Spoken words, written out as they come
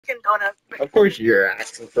Dunkin' Donuts. Of course you're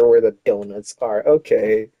asking for where the donuts are.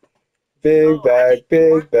 Okay. Big Oh, I bag, think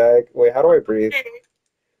big bag. Wait, how do I breathe? okay.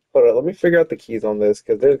 Hold on, let me figure out the keys on this,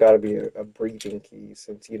 because there's got to be a breathing key,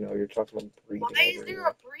 since, you're talking about Why breathing is over there here.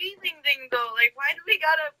 a breathing thing though? Like, why do we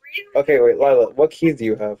gotta breathe? Okay, wait, Lila, what keys do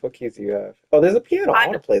you have? What keys do you have? Oh, there's a piano. I I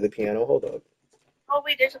want don't. to play the piano. Hold up. Oh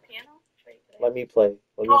wait, there's a piano. Wait, Let me play.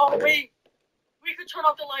 Let me oh play. wait, we could turn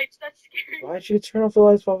off the lights. That's scary. Why'd you turn off the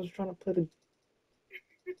lights while I was trying to play the...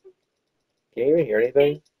 Can you even hear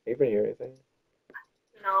anything? Can you even hear anything?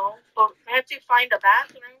 No, but I have to find a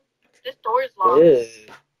bathroom. This door is locked. Ew.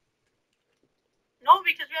 No,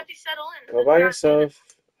 because we have to settle in. Go by yourself.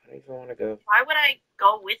 I don't even want to go. Why would I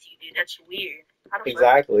go with you, dude? That's weird. How the fuck?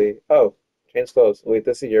 Exactly. Oh, change clothes. Wait,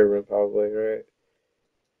 this is your room probably, right?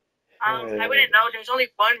 I wouldn't know. There's only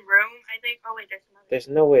one room, I think. Oh wait, there's another. There's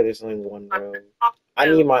no way there's only one room. Oh, I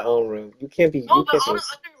need my own room. You can't be. no, You but can't all be.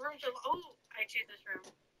 the other rooms are. Oh, I choose this room.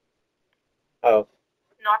 Oh,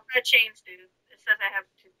 No, I'm gonna change, dude. It says I have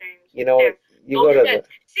two things. you know There. what? You Go go to to bed. the.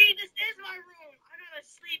 See, this is my room. I gotta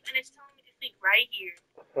sleep, and it's telling me to sleep right here.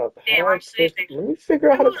 How do Damn, I I'm close? sleeping. Let me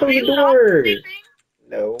figure out how to Dude, are close the you not door. sleeping?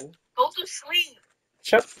 No. Go to sleep.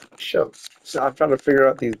 Shut. Shut. So I'm trying to figure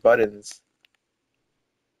out these buttons.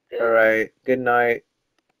 All right. Good night.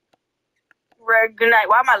 Good night.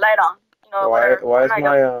 Why my light on? You know, Why? whatever. I'm not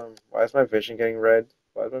gonna. Why is my vision getting red?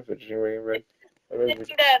 Why is my vision getting red? Why is my It's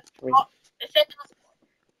vision- that. I mean, Oh, it says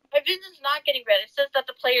my vision's not getting red. It says that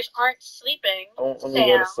the players aren't sleeping. I won't let me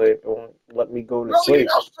go to Sam. sleep. It won't let me go to Bro, you're sleep.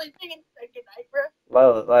 not sleeping in good night, bro.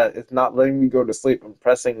 Lila, it's not letting me go to sleep. I'm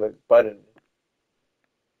pressing the button.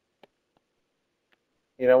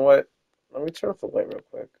 You know what? Let me turn off the light real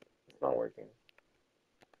quick. It's not working.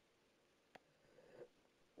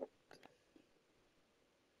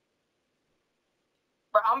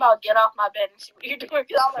 Bro, I'm about to get off my bed and see what you're doing.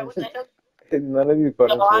 Cause I'm like, what the hell? None of these Yo,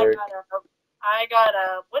 buttons work. I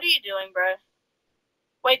gotta. What are you doing, bro?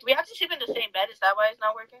 Wait, do we have to sleep in the same bed? Is that why it's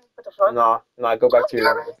not working? What the fuck? Nah, go back to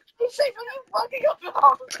your room. You say what are you fucking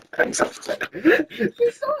about?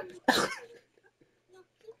 You're so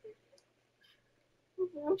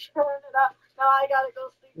turn it up. Now I gotta go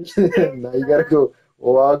sleep. Now you gotta go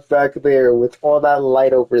walk back there with all that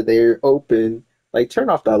light over there open. Like, turn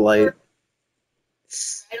off that light.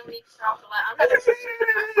 I don't need to turn off the light. I'm not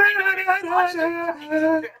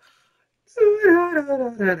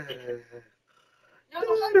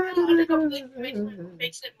gonna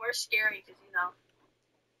makes it more scary because you know.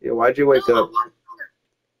 Yeah, why'd you wake up?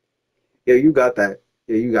 Yeah, you got that.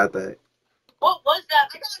 Yeah, you got that. What was that?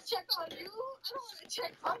 I gotta check on you. I don't want to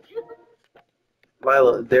check on you.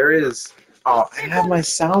 Lila, there is. Oh, I have my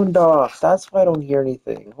sound off. That's why I don't hear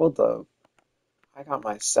anything. Hold up. I got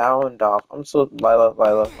my sound off. I'm so. Lila,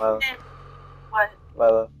 What?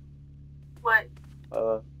 Lila, What?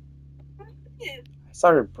 Lila. I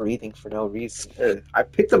started breathing for no reason. I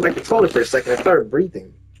picked up my controller for a second. I started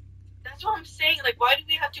breathing. That's what I'm saying. Like, why do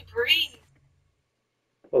we have to breathe?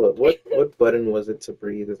 Hold up. What button was it to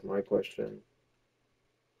breathe? Is my question.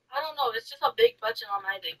 I don't know. It's just a big button on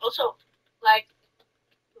my thing. Also, like,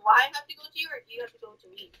 do I have to go to you or do you have to go to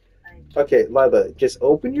me? Like, Okay, Lila, just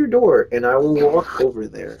open your door and I will walk over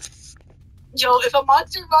there. yo, if a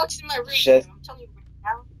monster walks in my room, Shit. I'm telling you right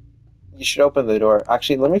now. You should open the door.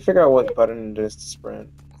 Actually, let me figure out what button it is to sprint.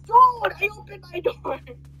 Dude, I opened my door.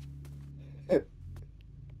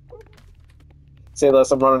 Say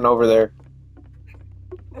less, I'm running over there.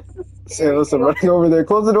 Say less, I'm running over there.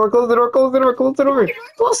 Close the door, close the door, close the door, close the door.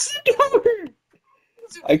 Close the door.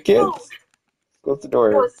 I can't. Close the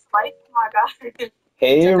door. Yo, Spike, oh my god.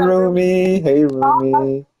 Hey, Rumi. Hey,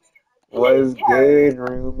 Rumi. What's good,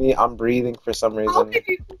 Rumi? I'm breathing for some How reason. did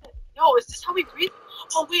you do that? Yo, is this how we breathe?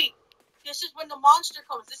 Oh, wait. This is when the monster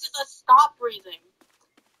comes. This is us stop breathing.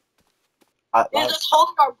 This is us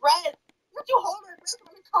holding our breath. What you hold our breath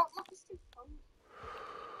when the monster comes?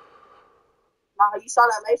 Nah, you saw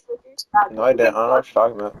that light flicker? No, I didn't. I don't know what you're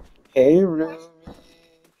talking about. Hey, Rumi.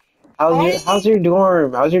 How's your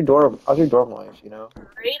dorm? How's your dorm life, you know?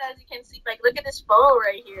 Great, as you can see. Like, look at this photo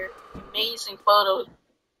right here. Amazing photo.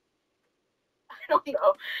 I don't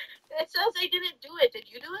know. It says they didn't do it. Did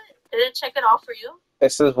you do it? Did it check it off for you?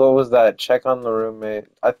 It says, what was that? Check on the roommate.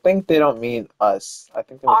 I think they don't mean us. I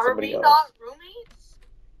think they mean somebody else. Are we not roommates?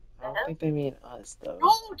 I don't think they mean us, though.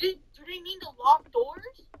 No, do they mean the locked doors?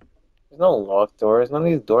 There's no locked doors. None of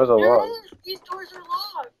these doors are locked. These doors are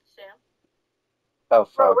locked, Sam. Oh,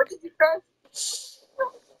 fuck. Bro, what did you press?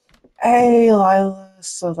 Hey, Lila.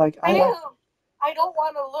 So, like, I don't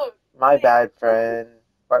want to look. My bad, friend.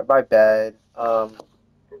 My bad.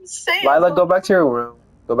 Sam, Lila, go back to your room.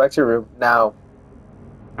 Go back to your room now.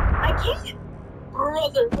 I can't. Bro.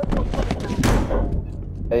 brother, what the fuck?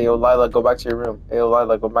 Hey, yo, Lila, go back to your room. Hey, yo,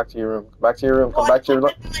 Lila, go back to your room. Go back to your room. Come back to your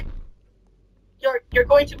room. You're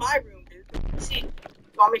going to my room, dude. See, you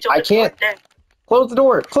want me to open I can't. the door? Close the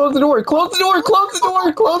door. Close the door. Close the door. Close the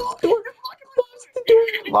door. Close the door. Close the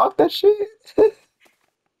door. Lock that shit. Dude, I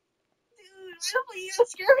don't think you gotta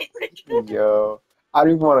scare me like that. Yo, I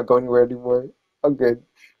don't even want to go anywhere anymore. I'm good.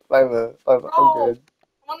 Lila, I'm Bro, good.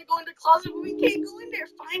 I want to go in the closet, but we can't go in there.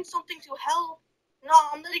 Find something to help. No,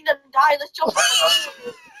 I'm letting them die. Let's jump.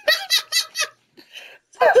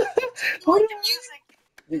 Like the music.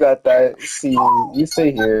 You got that. See, you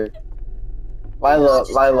stay here. Lila,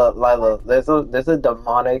 there's a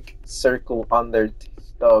demonic circle on their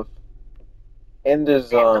stuff. And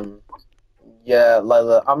there's yeah,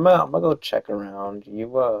 Lila, I'm gonna go check around.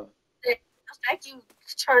 The fact you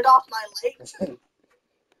turned off my lights.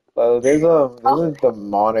 Lila, there's a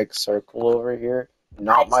demonic circle over here.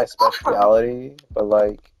 Not my speciality, but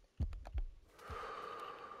like,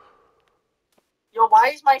 Yo,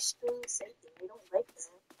 why is my screen shaking? I don't like that.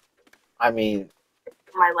 I mean,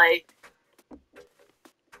 My light.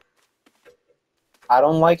 I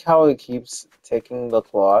don't like how it keeps ticking the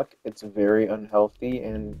clock. It's very unhealthy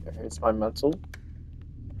and it hurts my mental.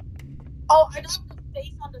 Oh, I thought the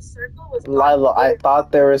face on the circle was. Lila, I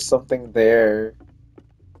thought there was something there.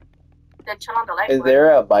 Then turn on the light. Is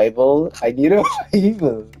there a Bible? I need a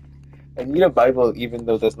Bible. I need a Bible, even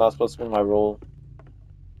though that's not supposed to be my role.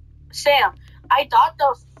 Sam, I thought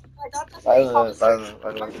the face on the circle.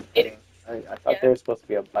 I thought there was supposed to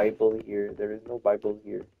be a Bible here. There is no Bible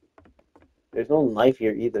here. There's no knife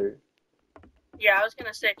here either. Yeah, I was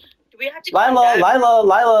gonna say, do we have to?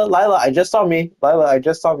 Lila, I just saw me. Lila, I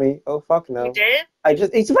just saw me. Oh fuck no. You did?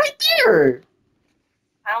 It's right there.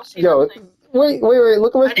 I don't see Yo, nothing. wait,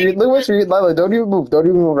 look at my screen. Look at my screen. Lila, don't even move. Don't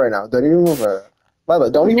even move right now. Don't even move right now. Lila,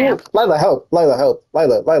 don't even move. Lila, help. Lila, help.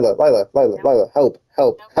 Lila, help.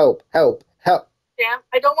 Sam,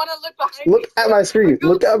 I don't want to look behind Look me. at my screen.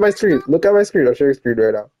 Look at my screen. Look at my screen. I'll show your screen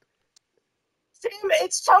right now. Sam,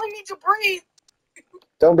 it's telling me to breathe.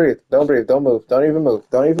 Don't breathe. Don't breathe. Don't move. Don't even move.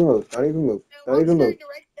 Don't even move. Don't even move. Don't even move.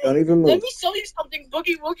 Don't even move. Let me show you something,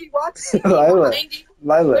 Boogie Woogie Watts. Lila,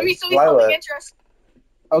 Let me show you something interesting.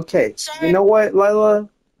 Okay. Sorry. You know what, Lila?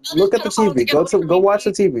 Look at the TV. Go watch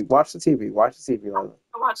the TV. Watch the TV. Watch the TV, Lila.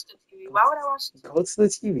 I watch the TV. Why would I watch the TV? Go to the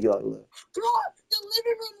TV, Lila. Bro, the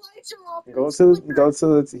living room lights are off. Go to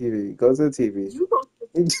the TV. Go to the TV. You go to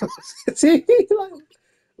the TV. Go to the TV.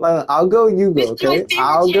 Lila, I'll go, you go, okay?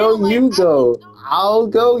 I'll go, you go. I'll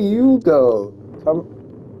go, you go. Come,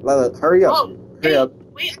 Lila, hurry up. Hurry up.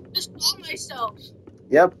 Wait, I just saw myself.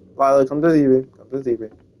 Yep, Lila, come to the TV. Come to the TV.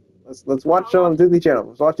 Let's watch Disney Channel.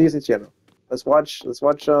 Let's watch Disney Channel. Let's watch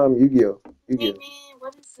Yu-Gi-Oh. Hey man,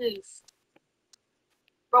 what is this?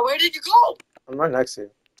 Bro, where did you go? I'm right next to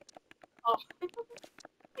you. Oh.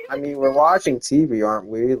 I mean, we're watching TV, aren't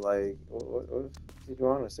we? Like, what did you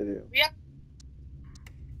want us to do? Yeah.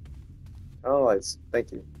 Oh, lights.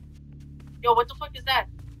 Thank you. Yo, what the fuck is that?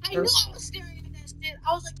 I knew I was staring at that shit.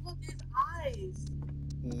 I was like, look, his eyes.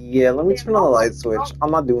 Yeah, let me turn on the light switch. I'm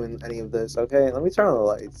not doing any of this, okay? Let me turn on the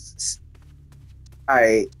lights.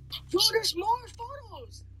 Alright. Yo, there's more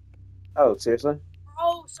photos. Oh, seriously?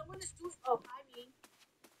 Bro, someone is doing. Oh, I mean,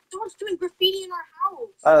 someone's doing graffiti in our house.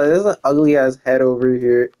 Oh, there's an ugly ass head over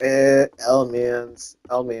here. L-Mans.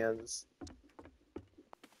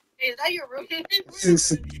 Hey, is that your room?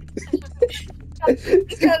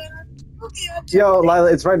 Yo,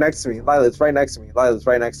 Lila, it's right next to me. Lila, it's right next to me.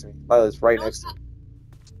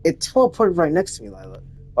 It teleported right next to me, Lila.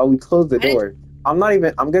 While we closed the door. I'm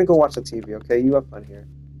gonna go watch the TV, okay? You have fun here.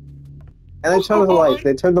 And they turned off the lights.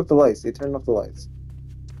 They turned off the lights.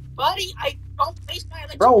 Buddy, I don't face my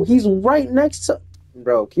electric. Bro, he's right next to...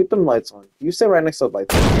 Bro, keep them lights on. You stay right next to the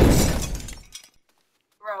lights.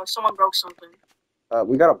 Bro, someone broke something.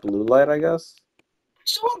 We got a blue light, I guess.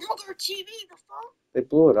 Someone broke our TV, the fuck? They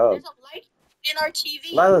blew it up. There's a light in our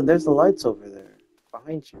TV. Lila, there's the lights over there.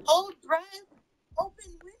 Behind you. Hold breath.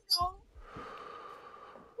 Open window.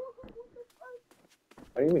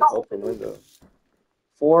 What do you mean open window?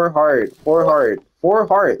 4 heart,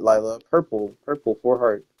 Lila. Purple, 4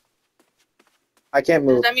 heart. I can't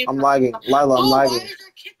move. I'm lagging. Lila, I'm lagging. Why is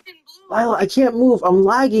there kicked in blue? Lila, I can't move. I'm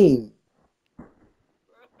lagging.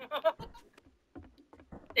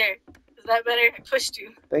 There. Is that better? I pushed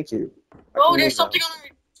you. Thank you. Oh, there's something on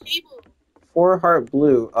our table. 4 heart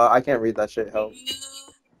blue. I can't read that shit. Help.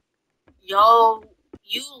 Yo,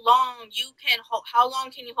 you can hold. How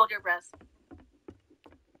long can you hold your breath?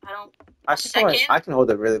 I can hold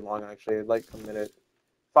it really long, actually, like a minute.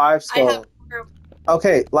 5 skull.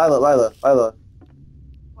 Okay, Lila.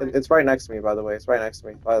 It's right next to me, by the way. It's right next to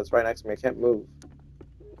me. Lila, it's right next to me. I can't move.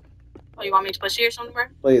 Oh, you want me to push you or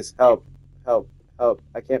somewhere? Please, help. Help. Help.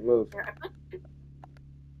 I can't move.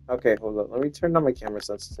 Okay, hold up. Let me turn down my camera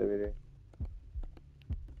sensitivity.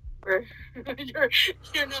 you're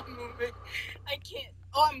not moving. I can't.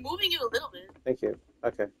 Oh, I'm moving you a little bit. Thank you.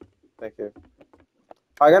 Okay. Thank you.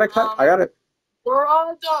 I got a cut. I got it. We're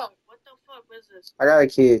all done. What the fuck was this? I got a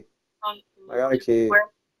key. I got a key. Where?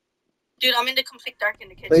 Dude, I'm in the complete dark in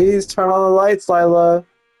the kitchen. Please turn on the lights, Lila.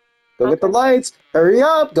 Go get the lights. Hurry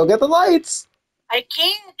up. Go get the lights. I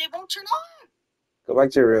can't. They won't turn on. Go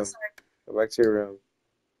back to your room. Go back to your room.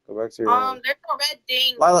 Go back to your room. There's a red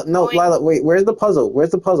thing. Lila, no, Lila, wait. Where's the puzzle?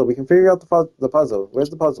 Where's the puzzle? We can figure out the puzzle. Where's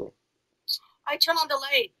the puzzle? I turn on the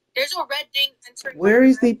light. There's a red thing entering. Where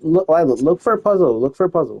is the... Lila, look for a puzzle. Look for a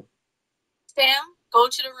puzzle. Sam, go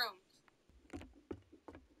to the room.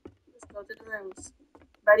 Let's go to the rooms.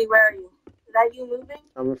 Buddy, where are you? Is that you moving?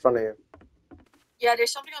 I'm in front of you. Yeah,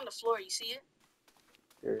 there's something on the floor. You see it?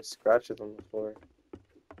 There's scratches on the floor.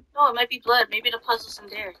 No, it might be blood. Maybe the puzzle's in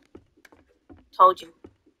there. Told you.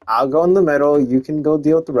 I'll go in the middle. You can go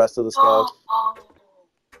deal with the rest of the stuff.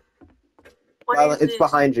 Lila, it's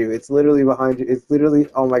behind you. It's literally behind you. It's literally...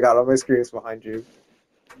 Oh my god, on my screen it's behind you.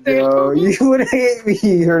 Yo, you would hate me.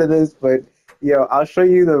 You heard of this, but... Yo, I'll show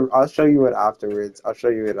you it afterwards. I'll show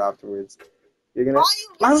you it afterwards. You're gonna...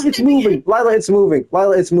 Lila, it's moving! Lila, it's moving!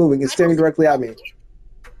 Lila, it's moving! It's staring directly at me.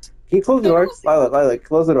 Can you close the door? Lila,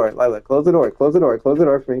 close the door. Lila, close the door. Close the door. Close the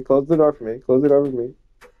door for me. Close the door for me. Close the door for me.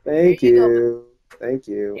 Thank you. Thank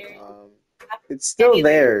you. It's still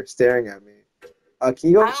there, staring at me. Can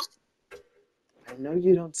you go... I know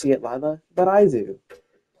you don't see it, Lila, but I do.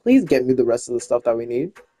 Please get me the rest of the stuff that we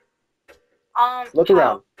need. Look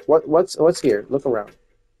around. What's here? Look around.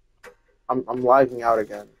 I'm lagging out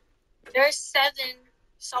again. There's 7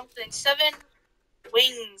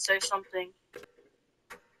 wings or something.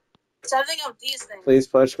 7 of these things. Please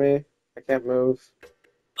push me. I can't move.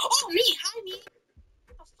 Oh, me! Hi, me!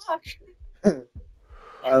 What the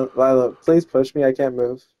fuck? Lila, please push me. I can't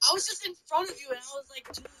move. I was just in front of you, and I was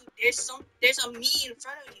like, dude, there's a me in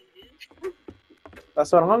front of you, dude.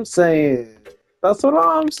 That's what I'm saying. That's what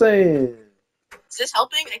I'm saying. Is this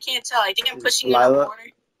helping? I can't tell. I think I'm pushing you in the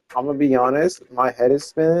corner. I'm gonna be honest. My head is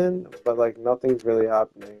spinning, but like nothing's really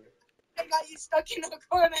happening. I got you stuck in the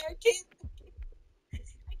corner. I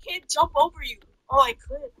can't jump over you. Oh, I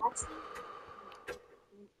could. That's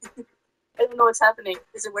I don't know what's happening.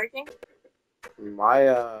 Is it working?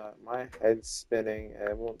 My head's spinning and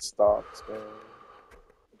it won't stop spinning.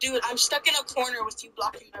 Dude, I'm stuck in a corner with you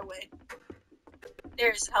blocking my way.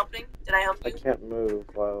 There's helping. Did I help you? I can't move,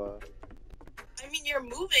 Lila. I mean, you're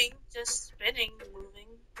moving, just spinning, moving.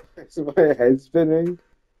 Is my head spinning?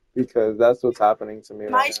 Because that's what's happening to me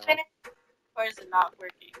right now. Am I spinning? Or is it not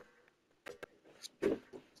working?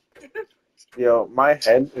 Yo, my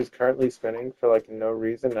head is currently spinning for like no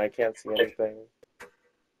reason and I can't see anything.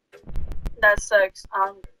 That sucks.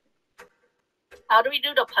 How do we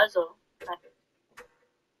do the puzzle?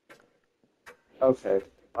 Okay.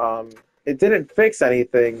 It didn't fix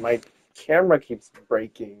anything. My camera keeps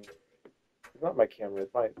breaking. It's not my camera,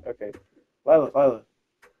 it's mine. Okay. Lila.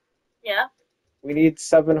 Yeah? We need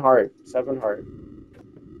 7 heart. 7 heart.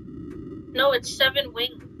 No, it's 7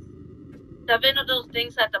 wings. 7 of those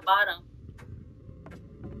things at the bottom.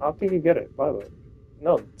 I don't think you get it, Lila.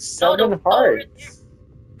 No, 7 hearts.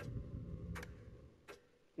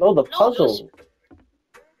 No, the puzzle.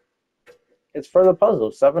 It's for the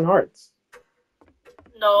puzzle. 7 hearts.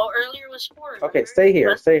 No, earlier was 4. Okay, stay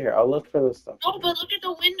here. Stay here. I'll look for this stuff. No, but look at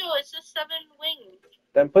the window. It says 7 wings.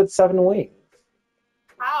 Then put 7 wings.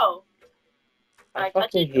 How? I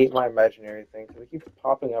fucking hate my imaginary thing because they keep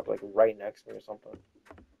popping up like right next to me or something.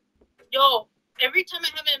 Yo, every time I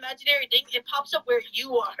have an imaginary thing, it pops up where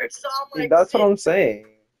you are. So I'm like, dude, that's what I'm saying.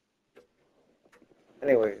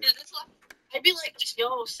 Anyways. I'd be like,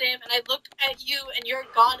 yo, Sam, and I look at you and you're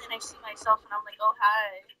gone and I see myself and I'm like, oh,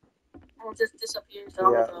 hi. And it just disappears.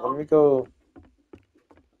 So yeah, let me go.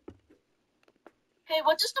 Hey,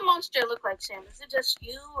 what does the monster look like, Sam? Is it just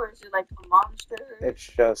you or is it like a monster? It's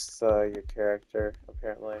just your character,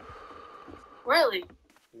 apparently. Really?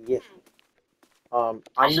 Yeah. I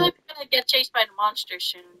feel like we're gonna get chased by the monster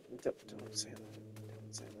soon. Don't say that.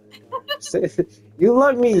 Don't say that. You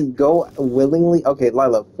let me go willingly. Okay,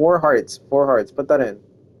 Lila, 4 hearts. 4 hearts. Put that in.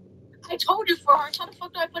 I told you 4 hearts. How the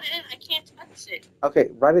fuck do I put it in? I can't touch it. Okay,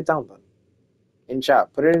 write it down then. In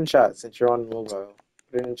chat. Put it in chat since you're on mobile.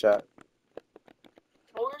 Put it in chat.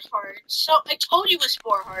 4 hearts. So I told you it was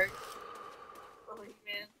 4 hearts. Oh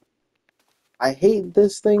man. I hate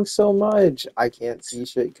this thing so much. I can't see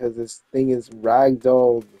shit because this thing is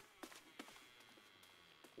ragdolled.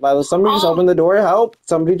 Lila, somebody just open the door. Help!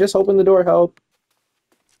 Somebody just open the door. Help!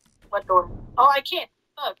 What door? Oh, I can't.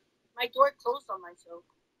 Fuck. My door closed on myself.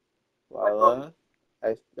 Lila,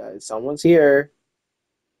 someone's here.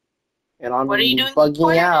 And I'm What are you doing?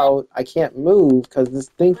 bugging out. I can't move because this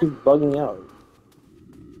thing keeps bugging out.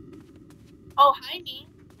 Oh, hi, me.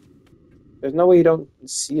 There's no way you don't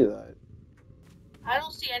see that. I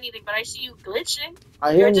don't see anything, but I see you glitching.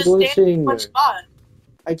 You're am just glitching. In one spot.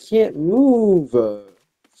 I can't move.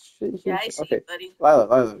 Shit, yeah, I see okay. you, buddy.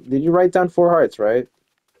 Lila, did you write down 4 hearts, right?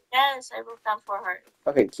 Yes, I wrote down 4 hearts.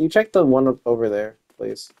 Okay, can you check the one over there,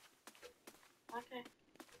 please? Okay.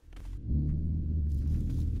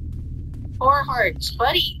 4 hearts,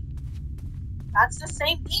 buddy. That's the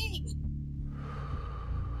same thing.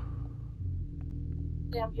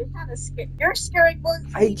 Damn, you're kind of scared. You're scaring more.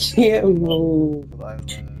 I can't move.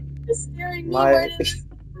 You're scaring me more than this.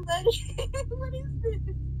 What is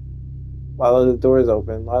this? Lila, the door is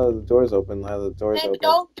open. Lila, the door is open. Lila, the door is open.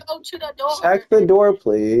 Don't go to the door. Check the door,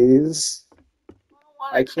 please.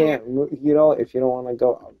 I can't move. You know, if you don't want to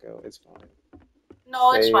go, I'll go. It's fine.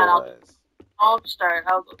 No, it's fine. I'll start.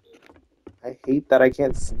 I'll go. I hate that I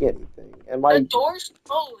can't see anything. And the door's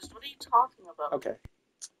closed. What are you talking about? Okay.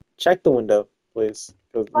 Check the window, please.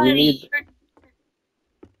 Buddy,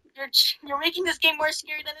 you're making this game more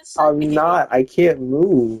scary than it's. I'm not. I can't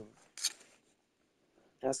move.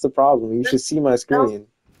 That's the problem. You should see my screen.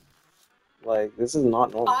 Like, this is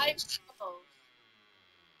not normal. 5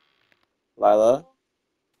 Lila,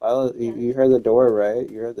 you heard the door, right?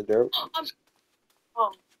 You heard the door?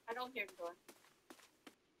 Oh, I don't hear the door.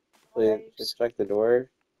 Please, just check the door.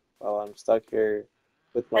 While I'm stuck here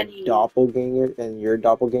with my doppelganger and your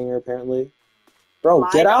doppelganger, apparently. Bro,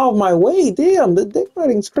 get out of my way! Damn, the dick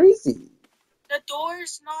riding's crazy. The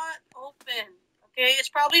door's not open. Okay, it's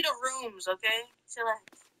probably the rooms. Okay,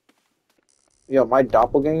 chillax. Yo, my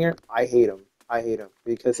doppelganger, I hate him. I hate him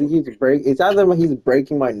because he keeps it's either he's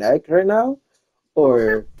breaking my neck right now,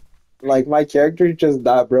 or like my character's just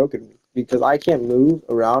not broken because I can't move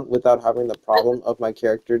around without having the problem of my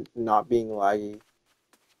character not being laggy.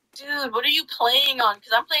 Dude, what are you playing on?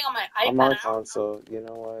 Because I'm playing on my iPad. I'm on console. You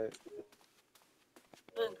know what?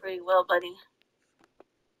 Doing pretty well, buddy.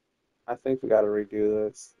 I think we gotta redo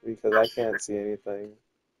this because I can't see anything.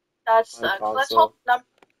 That sucks. Let's hope number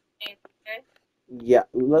 8, okay? Yeah,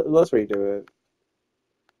 let's redo it.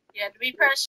 Yeah, do we press